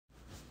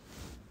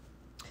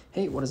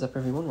Hey, what is up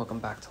everyone? Welcome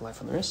back to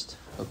Life on the Wrist.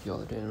 Hope you all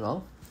are doing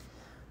well.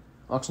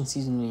 Auction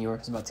season in New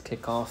York is about to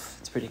kick off.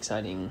 It's pretty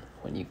exciting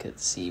when you get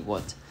to see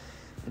what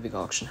the big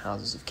auction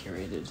houses have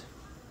curated.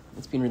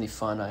 It's been really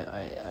fun.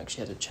 I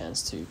actually had a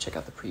chance to check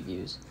out the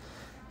previews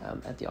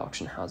at the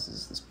auction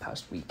houses this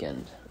past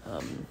weekend.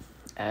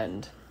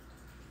 And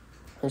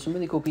there's some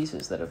really cool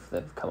pieces that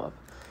have come up.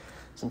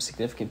 Some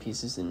significant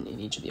pieces in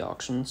each of the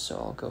auctions. So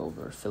I'll go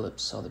over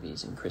Phillips,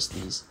 Sotheby's, and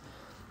Christie's.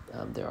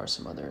 There are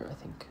some other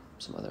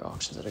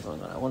auctions that are going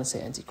on. I want to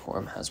say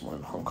Antiquorum has one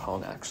in Hong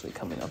Kong actually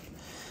coming up.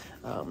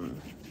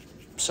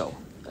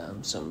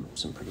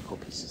 Some pretty cool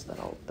pieces that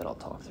I'll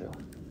talk through.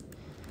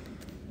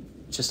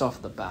 Just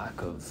off the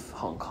back of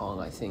Hong Kong,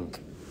 I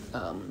think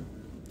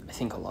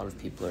a lot of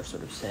people are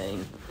sort of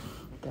saying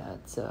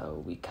that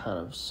we kind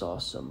of saw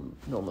some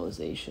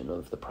normalization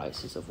of the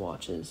prices of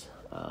watches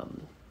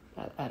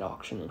at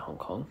auction in Hong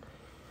Kong.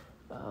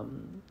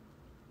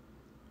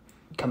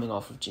 Coming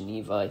off of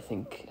Geneva, I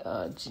think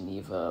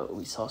Geneva,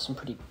 we saw some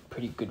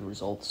pretty good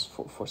results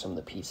for some of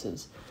the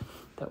pieces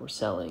that were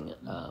selling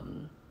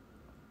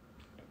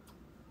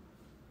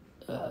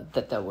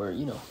that were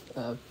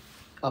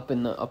up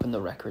in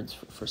the records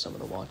for some of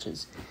the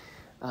watches.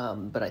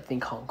 But I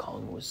think Hong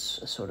Kong was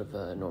a sort of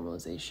a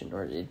normalization,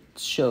 or it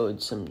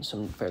showed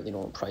some fairly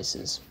normal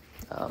prices.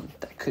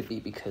 That could be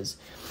because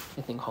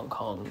I think Hong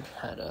Kong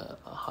had a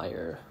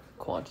higher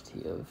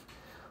quantity of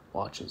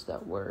watches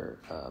that were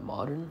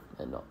modern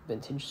and not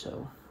vintage,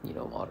 so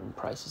modern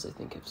prices I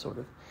think have sort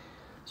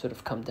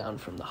of come down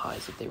from the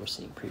highs that they were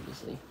seeing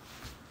previously.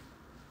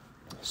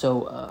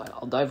 So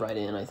I'll dive right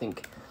in. I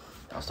think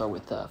I'll start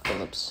with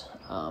Phillips.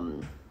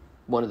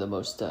 One of the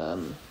most I'd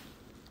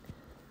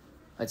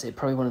say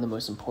probably one of the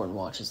most important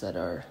watches that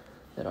are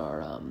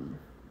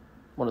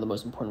one of the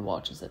most important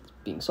watches that's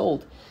being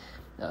sold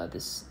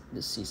this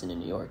season in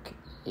New York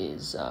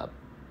is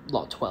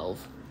Lot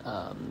 12.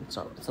 It's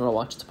not a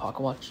watch, it's a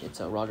pocket watch.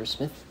 It's a Roger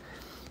Smith,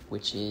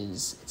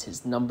 it's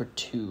his number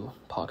 2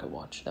 pocket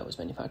watch that was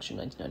manufactured in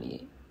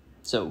 1998.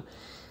 So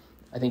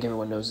I think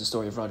everyone knows the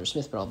story of Roger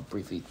Smith, but I'll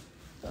briefly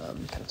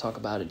kind of talk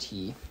about it.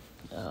 He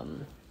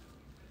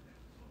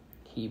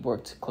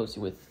worked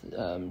closely with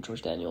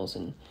George Daniels,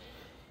 and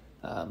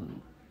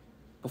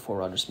before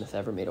Roger Smith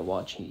ever made a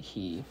watch,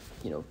 he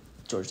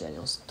George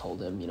Daniels told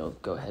him,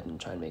 go ahead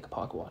and try and make a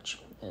pocket watch.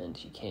 And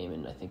he came,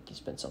 and I think he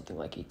spent something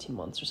like 18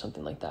 months or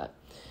something like that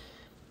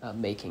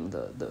making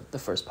the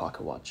first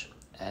pocket watch.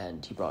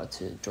 And he brought it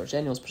to George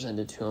Daniels,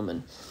 presented it to him,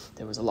 and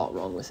there was a lot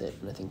wrong with it.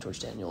 And I think George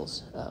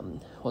Daniels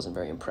wasn't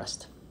very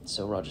impressed.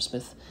 So Roger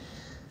Smith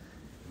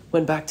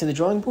went back to the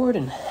drawing board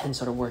and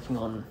started working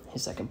on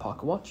his second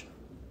pocket watch.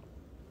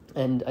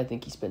 And I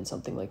think he spent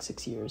something like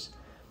 6 years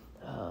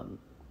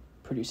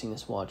producing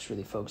this watch,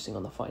 really focusing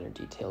on the finer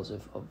details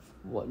of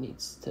what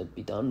needs to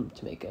be done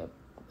to make an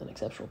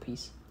exceptional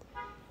piece.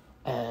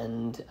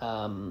 And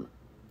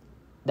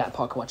that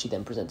pocket watch he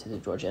then presented to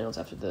George Daniels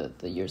after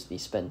the years that he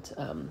spent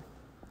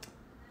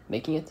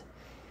making it.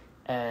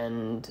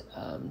 And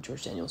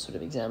George Daniels sort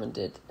of examined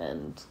it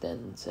and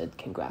then said,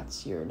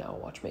 congrats, you're now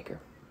a watchmaker.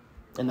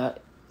 And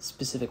that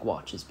specific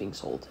watch is being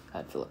sold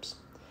at Phillips.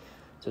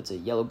 So it's a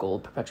yellow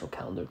gold perpetual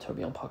calendar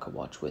tourbillon pocket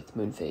watch with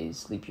moon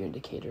phase, leap year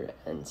indicator,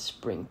 and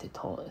spring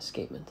Titan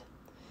escapement.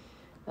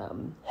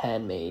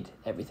 Handmade,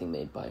 everything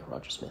made by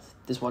Roger Smith.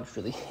 This watch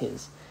really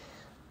is.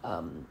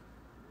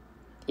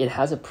 It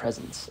has a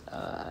presence.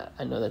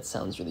 I know that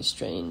sounds really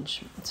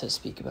strange to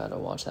speak about a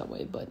watch that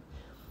way, but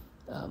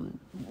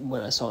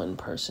when I saw it in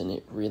person,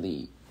 it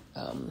really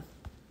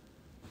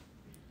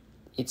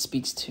it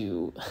speaks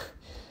to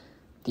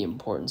the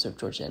importance of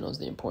George Daniels,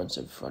 the importance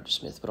of Roger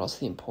Smith, but also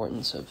the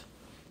importance of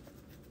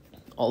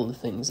all the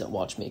things that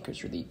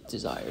watchmakers really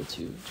desire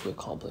to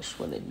accomplish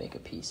when they make a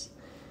piece.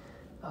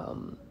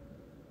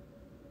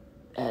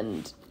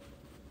 And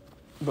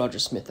Roger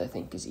Smith, I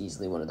think, is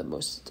easily one of the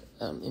most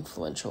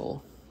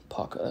influential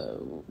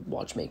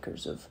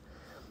watchmakers of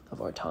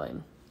our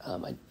time.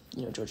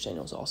 George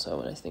Daniels also,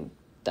 and I think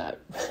that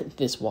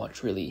this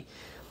watch really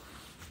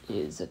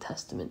is a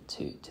testament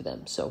to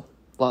them. So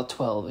Lot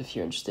 12, if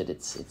you're interested,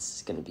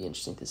 it's going to be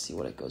interesting to see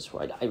what it goes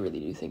for. I really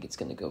do think it's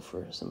going to go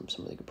for some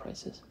really good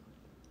prices.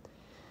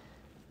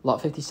 Lot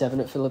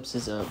 57 at Phillips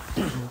is a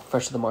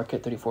fresh to the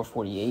market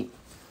 3448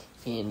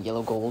 in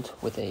yellow gold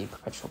with a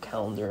perpetual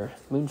calendar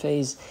moon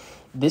phase.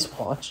 This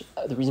watch,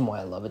 the reason why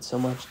I love it so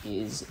much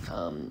is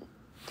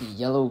the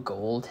yellow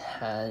gold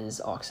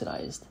has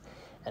oxidized.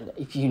 And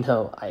if you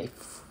know, I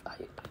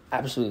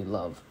absolutely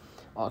love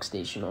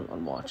oxidation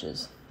on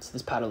watches. So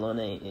this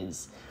Padalone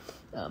is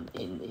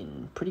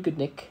in pretty good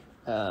nick.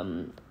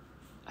 I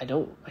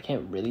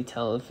can't really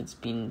tell if it's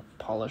been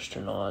polished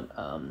or not.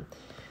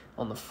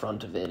 On the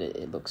front of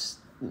it looks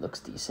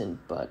decent,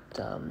 but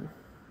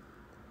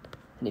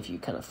and if you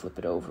kind of flip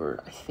it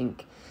over, I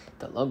think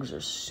the lugs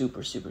are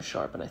super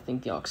sharp, and I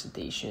think the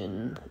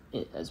oxidation,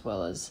 as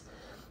well as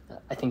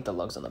I think the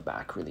lugs on the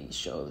back really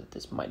show that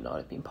this might not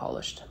have been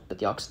polished, but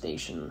the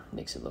oxidation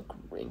makes it look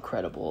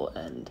incredible.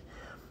 And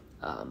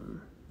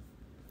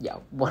yeah,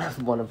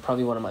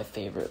 probably one of my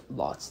favorite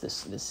lots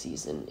this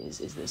season is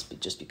this,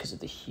 just because of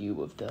the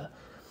hue of the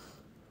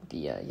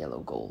yellow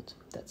gold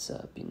that's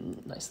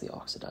been nicely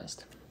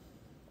oxidized.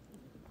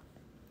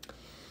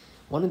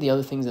 One of the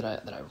other things that I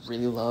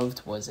really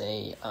loved was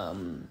a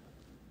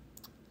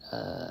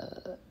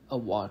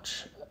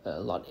watch,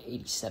 lot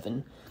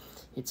 87.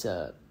 It's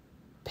a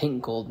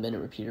pink gold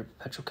minute repeater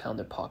perpetual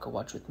calendar pocket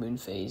watch with moon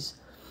phase.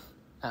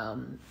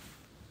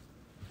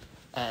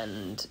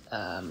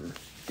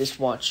 This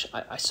watch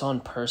I saw in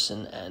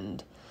person,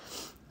 and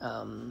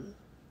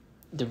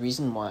the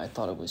reason why I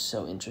thought it was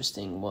so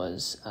interesting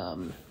was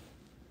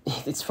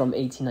it's from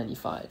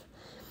 1895,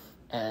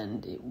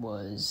 and it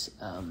was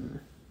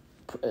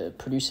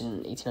produced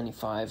in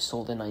 1895,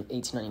 sold in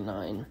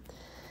 1899,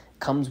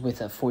 comes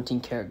with a 14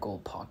 karat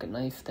gold pocket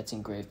knife that's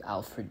engraved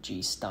Alfred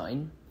G.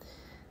 Stein,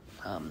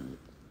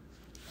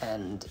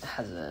 and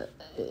has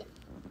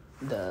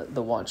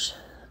the watch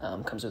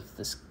comes with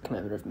this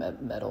commemorative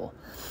medal.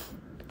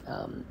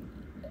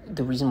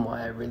 The reason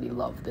why I really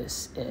love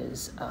this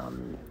is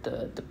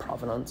the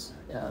provenance.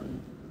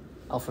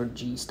 Alfred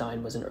G.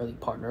 Stein was an early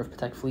partner of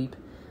Patek Philippe,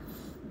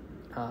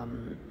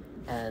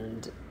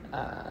 and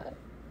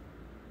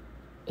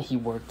he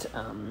worked.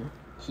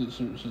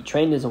 He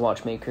trained as a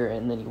watchmaker,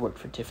 and then he worked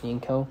for Tiffany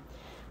 & Co.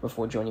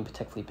 before joining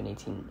Patek Philippe in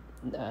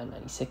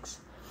 1896.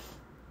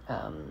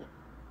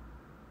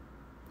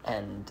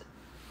 And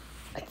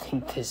I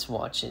think this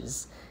watch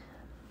is,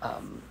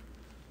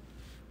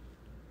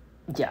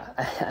 there's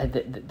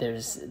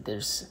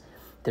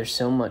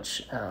so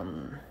much,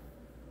 I'd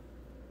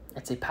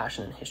say,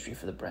 passion and history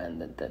for the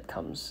brand that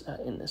comes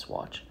in this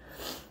watch.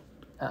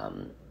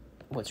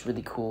 What's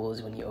really cool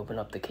is when you open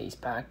up the case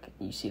back,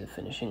 you see the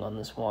finishing on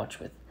this watch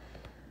with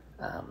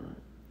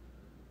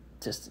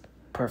just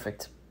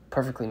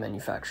perfectly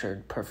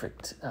manufactured,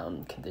 perfect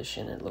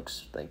condition. It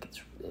looks like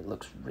it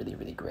looks really,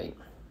 really great.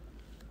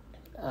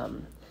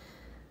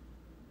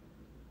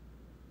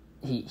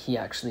 He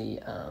actually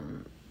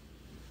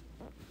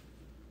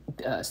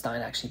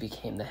Stein actually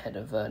became the head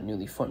of a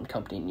newly formed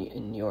company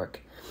in New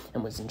York,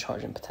 and was in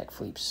charge of Patek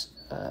Philippe's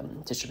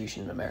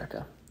distribution in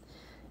America.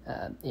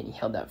 And he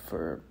held that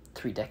for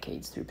 3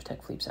 decades through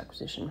Patek Philippe's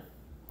acquisition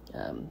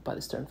by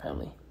the Stern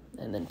family,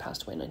 and then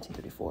passed away in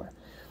 1934.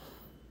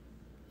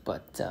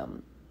 But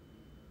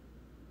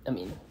I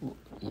mean,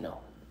 you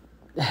know,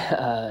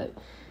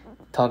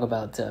 talk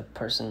about a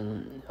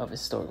person of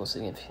historical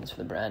significance for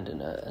the brand,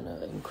 and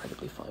an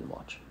incredibly fine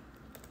watch.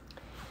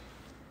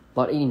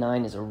 Lot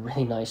 89 is a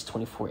really nice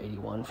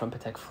 2481 from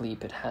Patek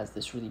Philippe. It has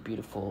this really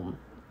beautiful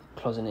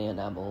cloisonné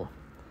enamel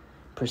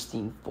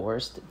pristine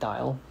forest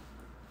dial.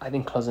 I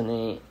think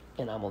cloisonné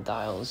enamel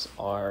dials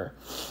are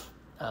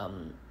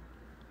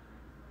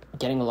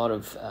getting a lot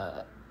of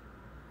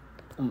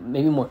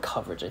maybe more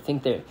coverage. I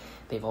think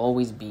they've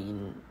always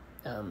been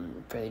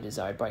fairly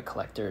desired by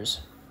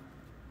collectors,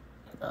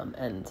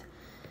 and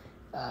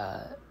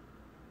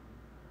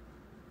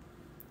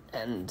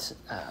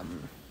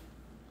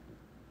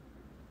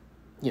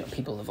you know,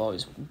 people have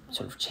always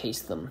sort of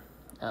chased them,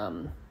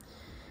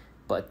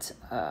 but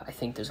I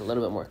think there's a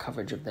little bit more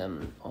coverage of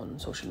them on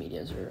social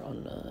medias or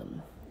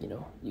on you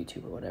know,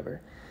 YouTube or whatever,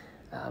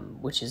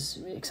 which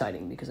is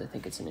exciting because I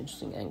think it's an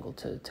interesting angle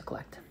to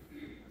collect.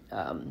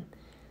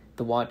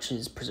 The watch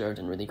is preserved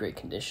in really great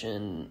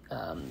condition.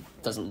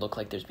 Doesn't look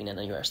like there's been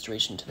any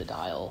restoration to the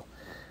dial.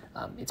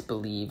 It's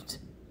believed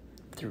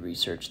through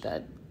research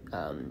that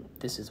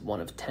this is one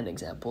of 10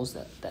 examples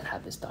that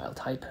have this dial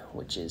type,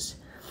 which is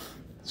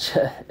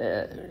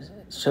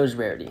shows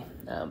rarity,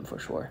 for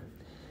sure.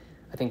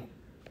 I think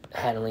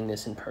handling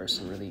this in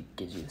person really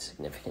gives you the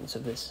significance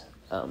of this,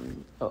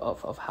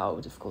 of how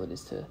difficult it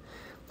is to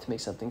make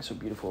something so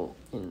beautiful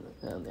in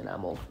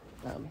enamel.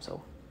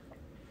 So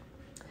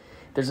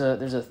there's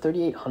a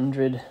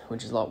 3800,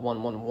 which is lot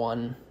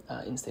 111,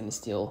 in stainless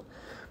steel.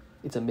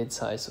 It's a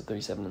mid-size, so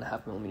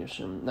 37.5 millimeters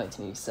from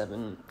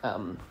 1987.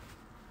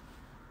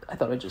 I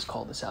thought I'd just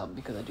call this out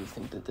because I do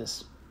think that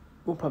this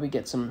will probably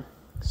get some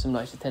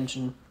nice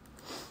attention.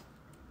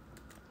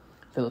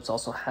 Philips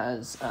also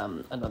has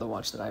another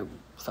watch that I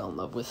fell in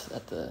love with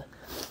at the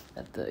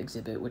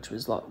exhibit, which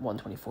was lot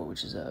 124,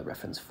 which is a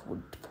reference for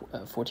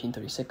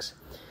 1436.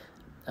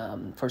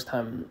 First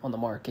time on the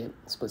market,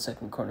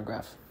 split-second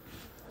chronograph.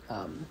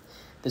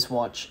 This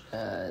watch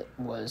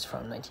was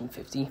from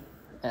 1950,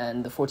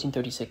 and the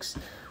 1436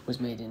 was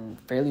made in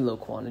fairly low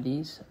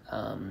quantities.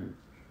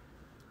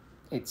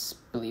 It's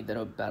believed that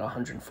about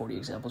 140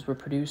 examples were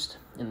produced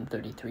in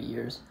 33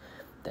 years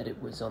that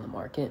it was on the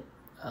market.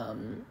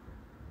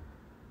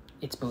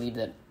 It's believed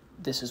that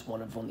this is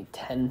one of only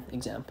 10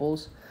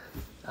 examples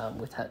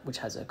which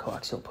has a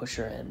coaxial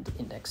pusher and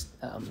index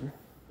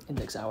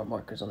hour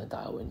markers on the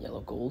dial in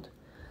yellow gold.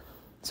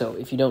 So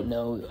if you don't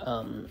know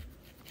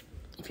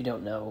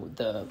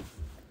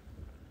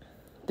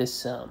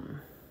this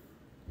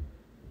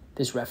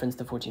reference,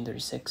 the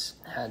 1436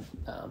 had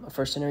a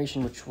first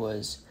generation, which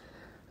was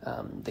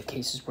the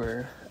cases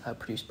were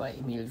produced by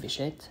Emile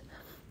Vichette,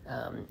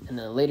 and then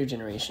the later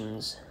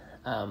generations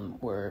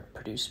were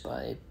produced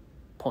by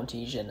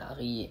Ponty,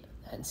 Genari,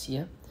 and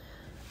Cia.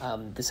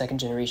 The second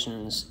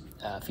generations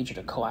featured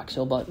a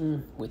coaxial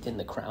button within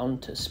the crown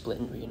to split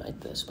and reunite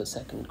the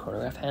split-second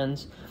chronograph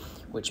hands,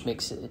 which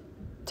makes it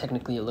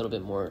technically a little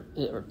bit more,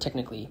 or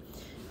technically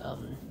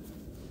an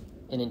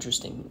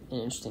interesting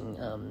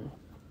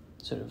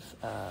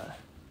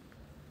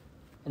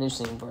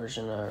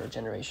version or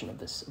generation of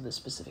this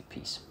specific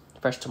piece.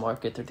 Fresh to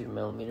market, 33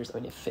 millimeters. I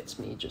mean, it fits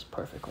me just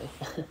perfectly.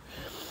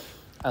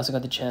 I also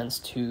got the chance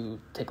to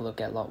take a look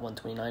at lot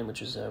 129,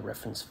 which is a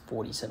reference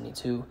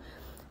 4072.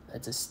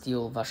 It's a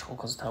steel Vacheron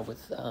Constantin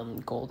with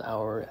gold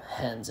hour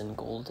hands and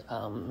gold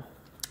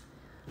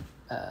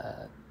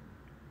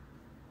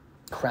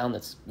crown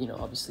that's,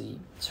 obviously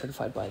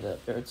certified by the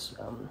Ertz,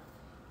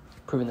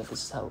 proving that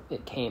this is how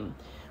it came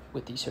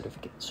with the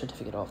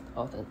certificate of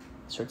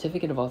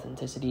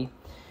authenticity.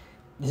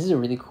 This is a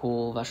really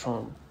cool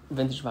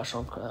vintage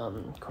Vacheron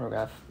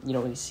chronograph. You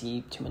don't really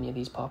see too many of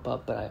these pop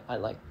up, but I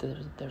like that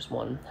there's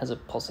one. Has a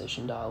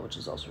pulsation dial, which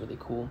is also really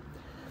cool.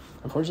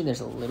 Unfortunately,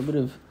 there's a little bit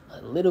of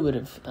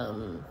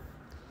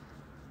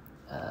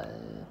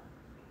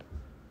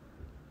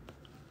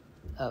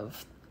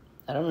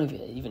I don't know if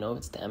even know if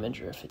it's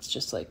damage or if it's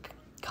just like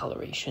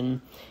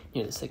coloration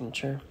near the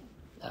signature.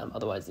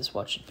 Otherwise, this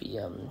watch should be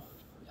a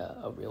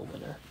real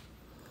winner.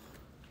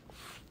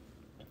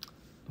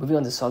 Moving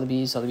on to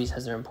Sotheby's. Sotheby's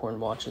has their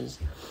important watches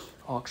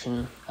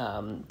auction.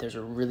 There's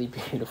a really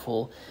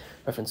beautiful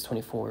reference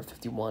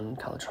 2451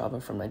 Calatrava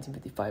from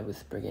 1955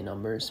 with Breguet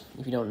numbers.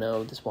 If you don't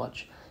know, this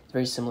watch is a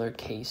very similar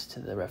case to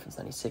the reference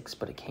 96,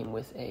 but it came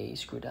with a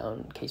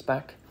screw-down case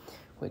back,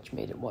 which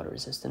made it water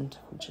resistant,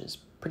 which is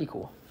pretty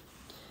cool.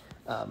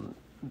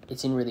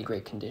 It's in really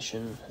great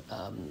condition.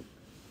 I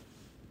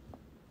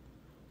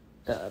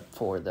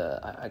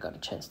got a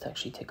chance to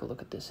actually take a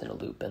look at this in a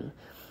loop, and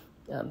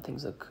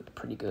things look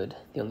pretty good.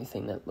 The only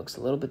thing that looks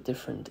a little bit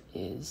different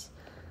is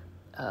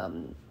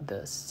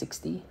the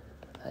 60.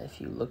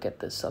 If you look at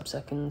the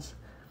sub-seconds,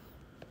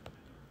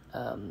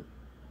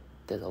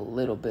 there's a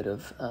little bit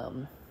of,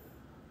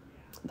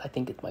 I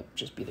think it might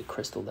just be the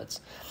crystal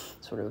that's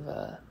sort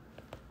of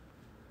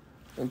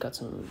got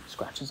some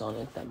scratches on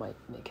it that might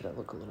make it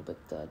look a little bit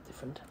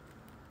different.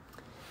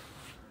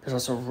 There's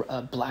also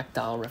a black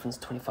dial reference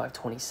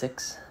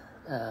 2526,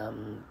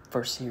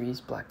 first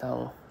series black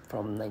dial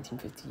from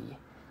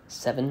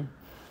 1957.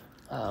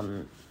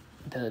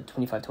 The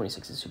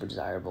 2526 is super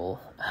desirable.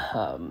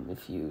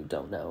 If you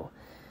don't know,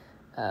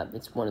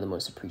 it's one of the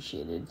most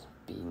appreciated,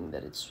 being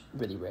that it's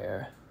really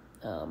rare,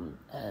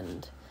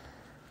 and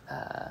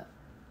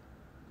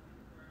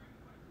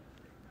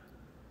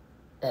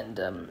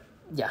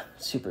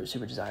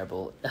super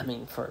desirable. I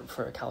mean, for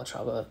a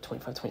Calatrava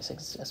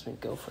 2526,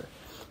 estimate go for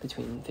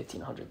between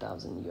 15 and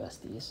 100,000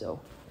 USD. So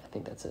I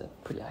think that's a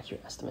pretty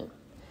accurate estimate.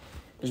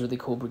 There's really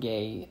cool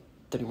Breguet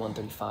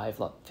 3135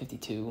 lot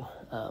 52.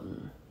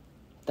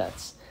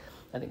 That's,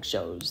 I think,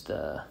 shows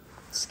the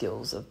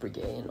skills of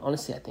Breguet, and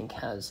honestly I think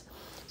has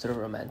sort of a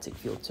romantic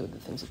feel to the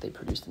things that they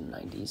produced in the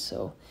 90s.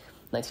 So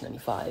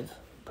 1995,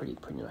 pretty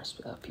nice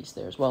piece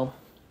there as well.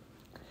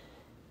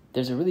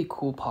 There's a really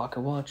cool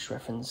pocket watch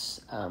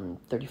reference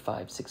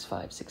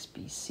 35656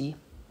 BC,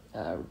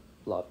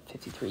 lot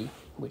 53,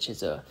 which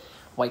is a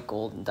white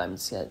gold and diamond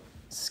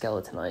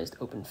skeletonized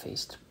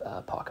open-faced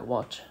pocket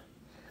watch.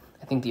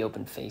 I think the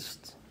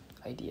open-faced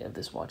idea of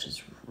this watch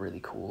is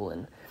really cool,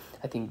 and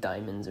I think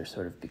diamonds are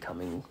sort of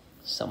becoming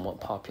somewhat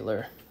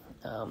popular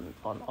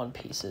on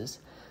pieces.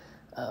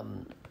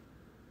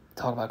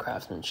 Talk about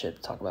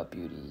craftsmanship, talk about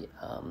beauty.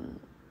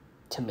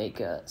 To make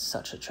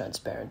such a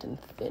transparent and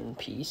thin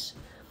piece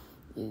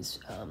is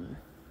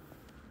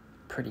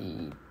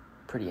pretty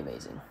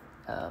amazing,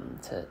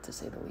 to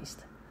say the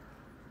least.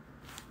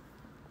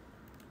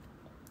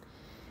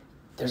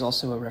 There's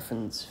also a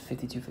reference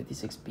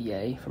 5256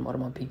 BA from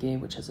Audemars Piguet,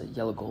 which has a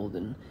yellow gold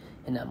and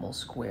enamel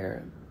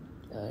square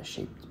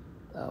shaped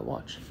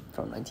watch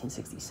from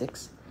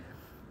 1966.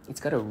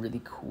 It's got a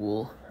really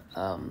cool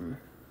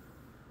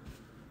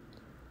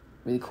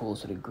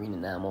sort of green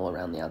enamel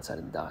around the outside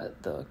of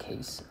the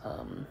case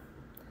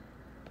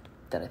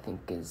that I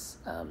think is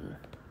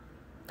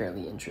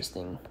fairly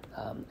interesting.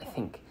 I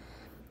think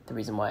the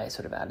reason why I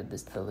sort of added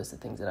this to the list of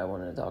things that I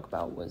wanted to talk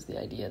about was the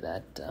idea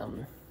that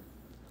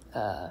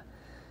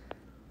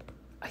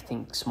I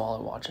think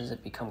smaller watches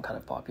have become kind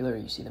of popular.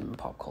 You see them in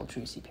pop culture.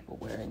 You see people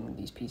wearing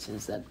these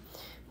pieces that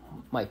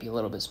might be a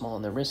little bit small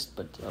on their wrist,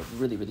 but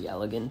really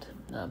elegant.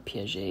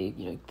 Piaget,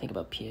 think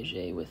about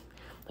Piaget with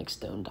like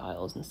stone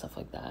dials and stuff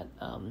like that.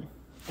 I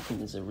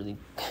think this is a really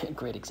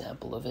great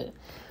example of it.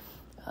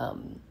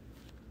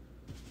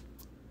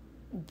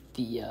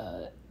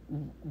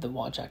 The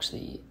watch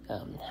actually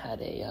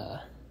had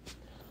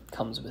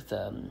comes with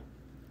a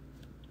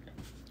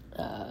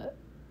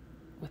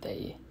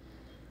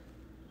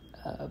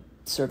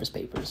service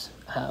papers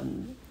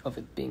of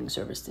it being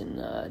serviced in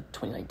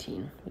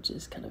 2019, which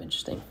is kind of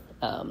interesting.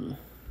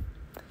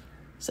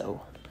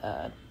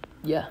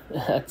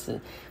 That's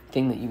a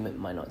thing that you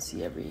might not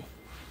see every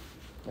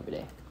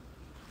day.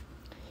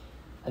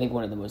 I think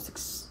one of the most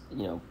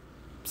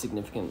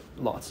significant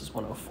lots is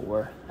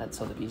 104 at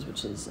Sotheby's,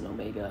 which is an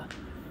Omega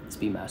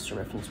Speedmaster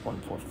reference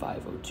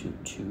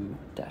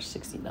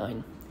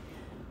 145022-69,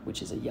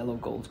 which is a yellow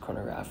gold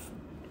chronograph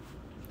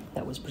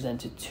that was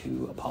presented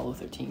to Apollo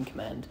 13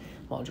 Command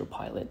Module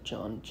pilot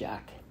John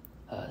Jack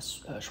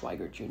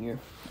Schweiger Jr.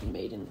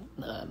 made in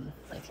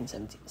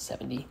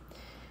 1970.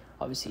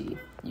 Obviously,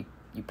 you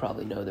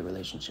probably know the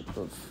relationship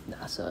of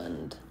NASA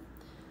and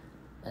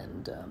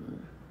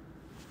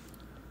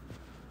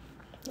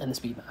the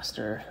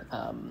Speedmaster,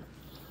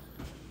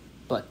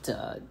 but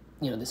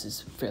this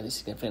is fairly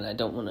significant. I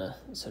don't want to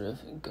sort of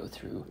go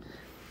through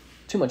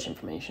too much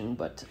information,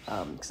 but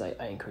because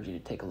I encourage you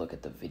to take a look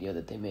at the video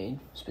that they made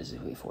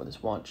specifically for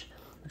this watch,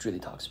 which really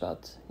talks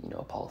about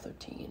Apollo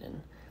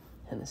 13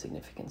 and the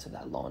significance of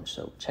that launch.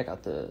 So check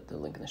out the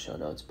link in the show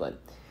notes.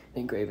 But the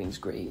engraving's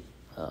great.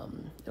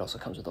 It also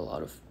comes with a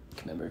lot of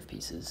commemorative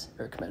pieces,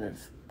 or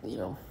commemorative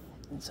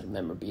sort of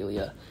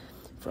memorabilia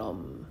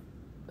from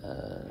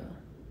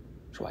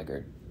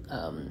Schweiger,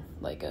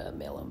 like a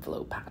mail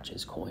envelope,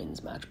 patches,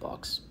 coins,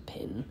 matchbox,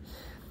 pin.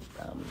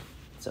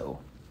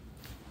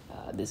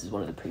 This is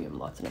one of the premium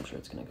lots, and I'm sure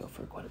it's going to go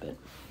for quite a bit.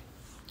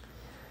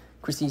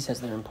 Christie's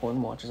has their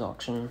important watches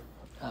auction.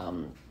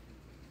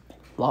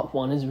 Lot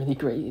 1 is really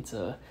great. It's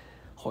a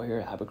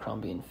Hoyer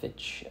Abercrombie &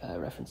 Fitch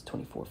reference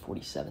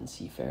 2447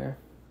 Seafair.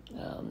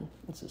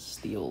 It's a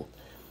steel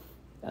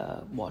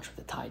watch with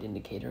a tide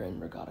indicator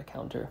and regatta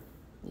counter.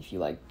 If you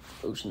like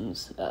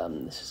oceans,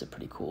 this is a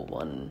pretty cool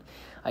one.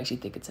 I actually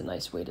think it's a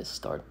nice way to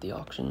start the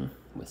auction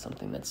with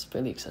something that's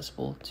fairly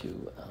accessible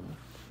to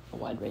a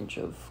wide range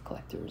of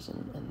collectors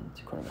and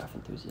chronograph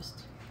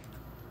enthusiasts.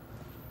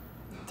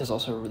 There's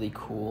also a really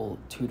cool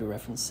Tudor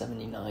reference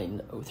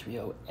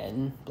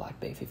 79030N Black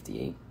Bay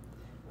 58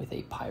 with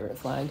a pirate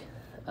flag.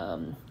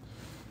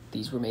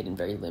 These were made in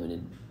very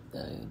limited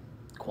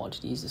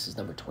quantities. This is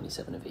number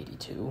 27 of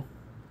 82.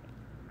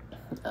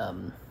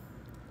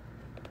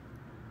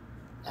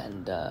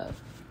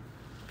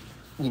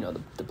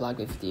 The Black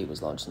Bay 58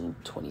 was launched in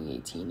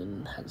 2018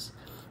 and has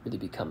really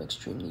become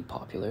extremely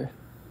popular.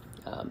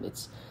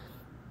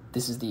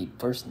 This is the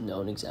first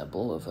known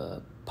example of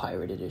a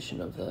pirate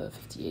edition of the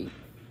 58.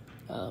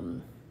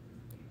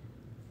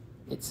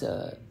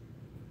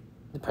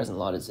 The present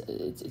lot is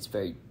it's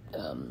very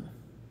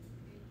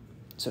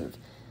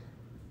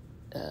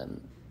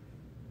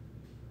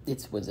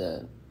it was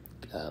a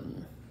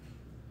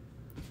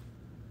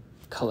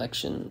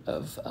collection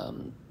of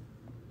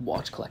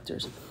watch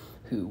collectors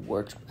who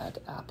worked at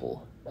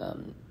Apple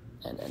and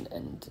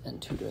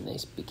Tudor, and they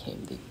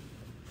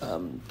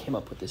came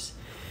up with this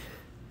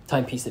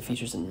timepiece that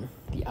features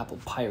the Apple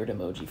pirate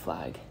emoji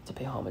flag to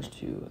pay homage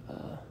to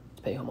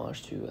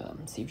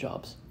Steve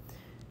Jobs,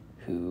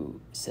 who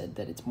said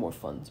that it's more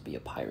fun to be a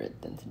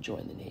pirate than to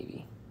join the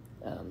Navy.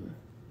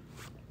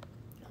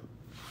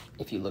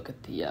 If you look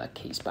at the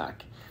case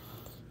back,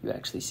 you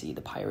actually see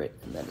the pirate,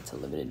 and then it's a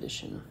limited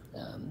edition,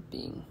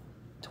 being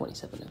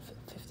 27 of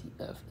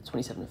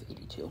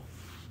 82.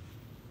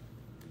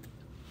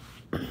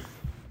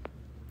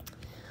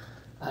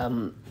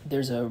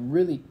 There's a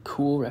really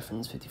cool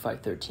reference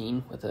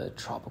 5513 with a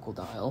tropical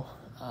dial,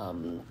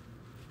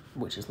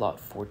 which is lot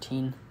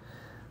 14,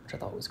 which I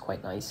thought was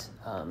quite nice.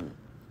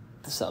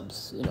 The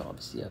subs,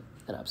 obviously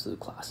an absolute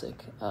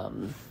classic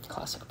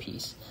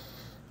piece.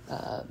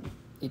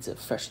 It's a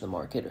fresh to the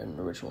market, an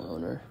original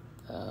owner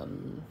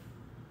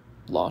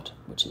lot,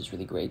 which is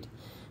really great.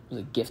 It was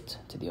a gift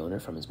to the owner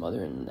from his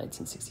mother in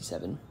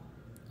 1967.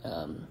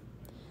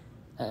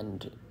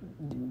 And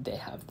they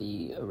have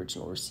the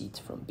original receipt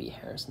from B.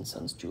 Harris &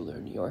 Sons jeweler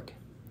in New York.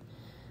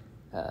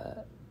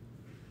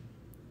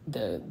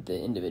 The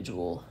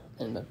individual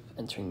ended up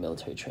entering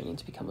military training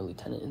to become a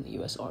lieutenant in the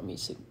U.S. Army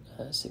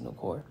Signal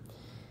Corps,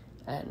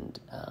 and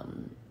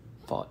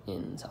fought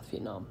in South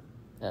Vietnam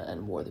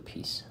and wore the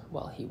piece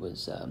while he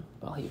was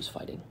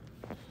fighting.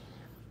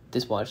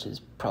 This watch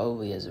is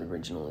probably as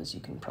original as you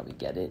can probably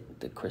get it.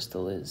 The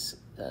crystal is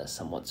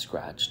somewhat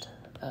scratched,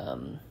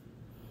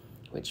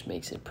 which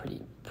makes it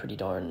pretty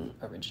darn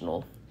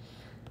original.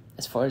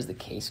 As far as the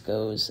case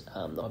goes,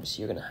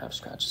 obviously you're going to have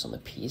scratches on the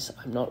piece.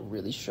 I'm not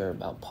really sure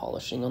about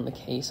polishing on the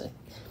case.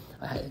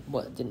 I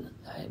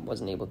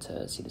wasn't able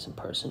to see this in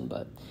person,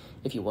 but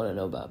if you want to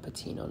know about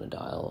patina on a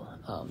dial,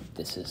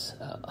 this is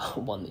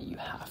one that you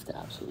have to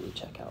absolutely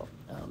check out.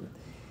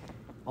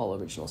 All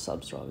original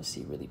subs are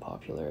obviously really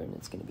popular, and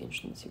it's going to be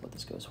interesting to see what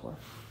this goes for.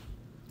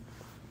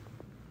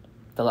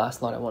 The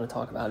last lot I want to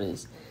talk about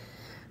is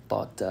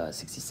lot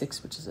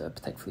 66, which is a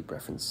Patek Philippe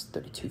reference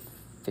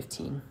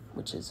 3215,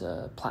 which is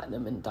a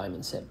platinum and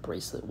diamond set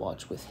bracelet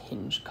watch with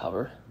hinge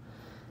cover.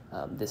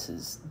 This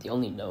is the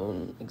only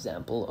known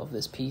example of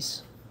this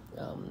piece.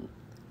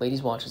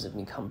 Ladies' watches have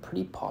become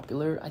pretty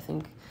popular, I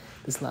think,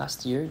 this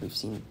last year. We've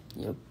seen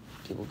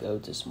people go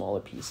to smaller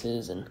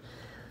pieces, and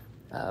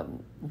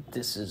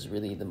this is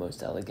really the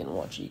most elegant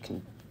watch you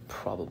can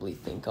probably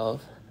think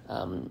of.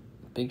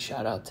 Big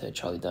shout out to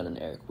Charlie Dunn and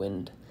Eric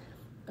Wind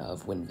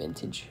of Wind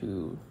Vintage,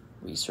 who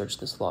researched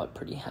this lot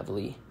pretty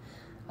heavily.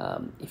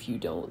 If you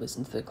don't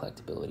listen to the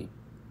Collectability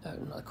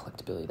not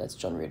collectability, that's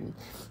John Reardon.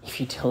 If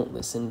you don't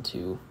listen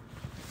to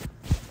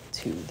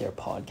their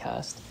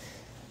podcast,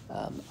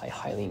 I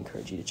highly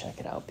encourage you to check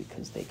it out,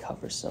 because they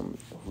cover some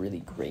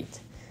really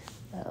great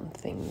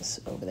things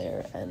over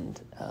there. And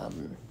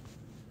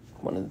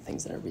one of the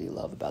things that I really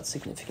love about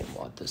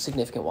the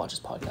Significant Watches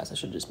podcast, I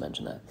should just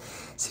mention that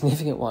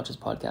Significant Watches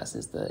podcast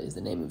is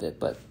the name of it.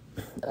 But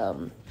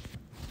one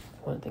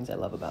of the things I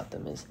love about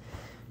them is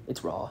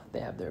it's raw.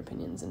 They have their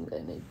opinions, and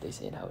they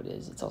say it how it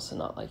is. It's also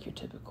not like your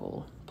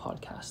typical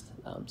podcast.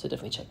 So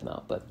definitely check them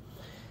out. But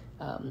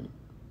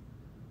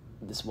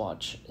this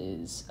watch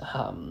is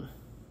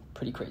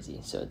pretty crazy.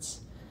 So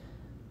it's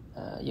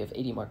you have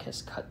 80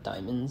 Marquess cut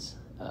diamonds,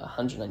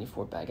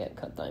 194 baguette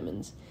cut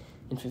diamonds,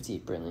 and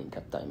 58 brilliant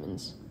cut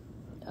diamonds,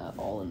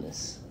 all in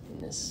this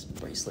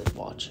bracelet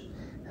watch.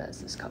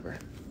 Has this cover.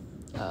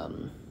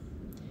 I'll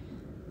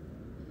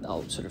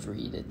sort of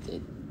read it.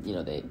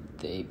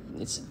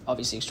 It's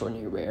obviously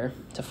extraordinarily rare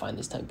to find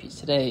this timepiece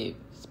today.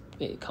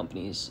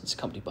 It's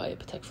accompanied by a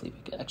Patek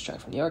Philippe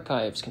extract from the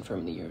archives,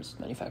 confirming the year's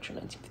manufacture,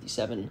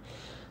 1957.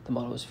 The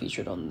model was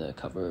featured on the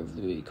cover of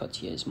Louis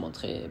Gautier's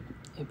Montre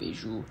et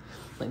Bijoux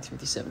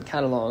 1957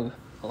 catalog,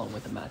 along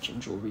with a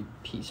matching jewelry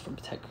piece from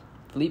Patek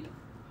Philippe,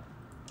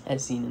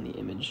 as seen in the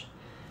image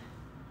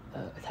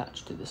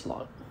attached to this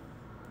lot.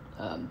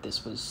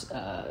 This was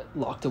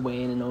locked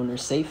away in an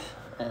owner's safe,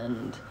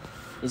 and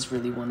is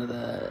really one of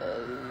the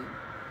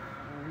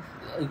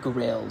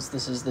grails.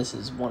 This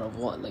is one of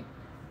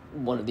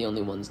the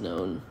only ones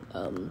known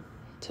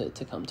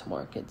to come to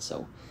market.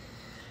 So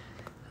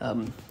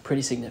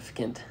pretty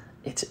significant.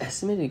 It's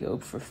estimated to go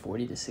for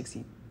 $40,000 to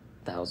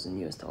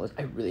 $60,000 US.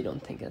 I really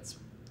don't think that's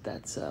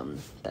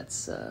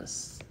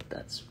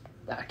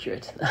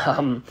accurate.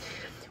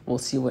 We'll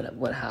see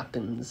what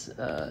happens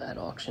at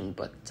auction,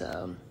 but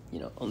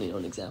only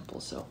known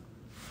examples, so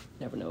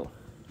never know.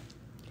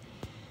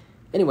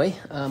 Anyway,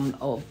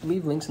 I'll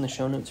leave links in the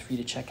show notes for you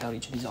to check out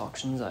each of these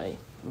auctions. I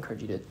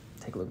encourage you to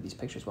take a look at these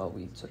pictures while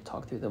we sort of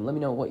talk through them. Let me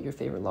know what your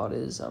favorite lot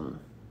is. I'm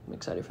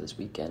excited for this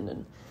weekend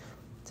and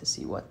to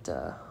see what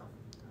the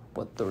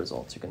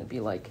results are going to be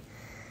like.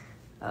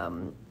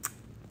 I'm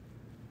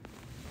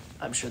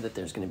sure that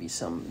there's going to be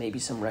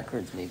some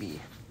records. Maybe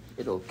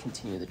it'll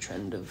continue the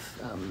trend of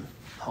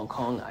Hong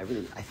Kong. I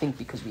think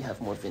because we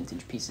have more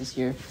vintage pieces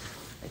here,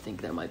 I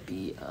think there might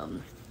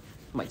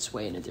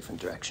sway in a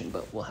different direction,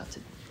 but we'll have to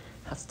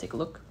take a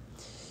look.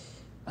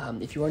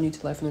 If you are new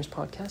to Life on the Wrist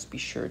podcast, be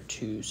sure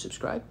to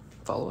subscribe,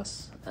 follow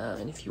us,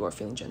 and if you are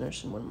feeling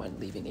generous and wouldn't mind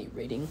leaving a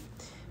rating,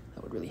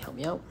 that would really help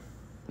me out.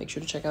 Make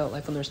sure to check out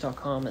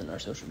lifeonthewrist.com and our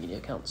social media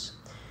accounts.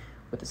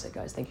 With this said,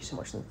 guys, thank you so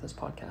much for listening to this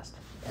podcast,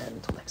 and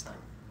until next time.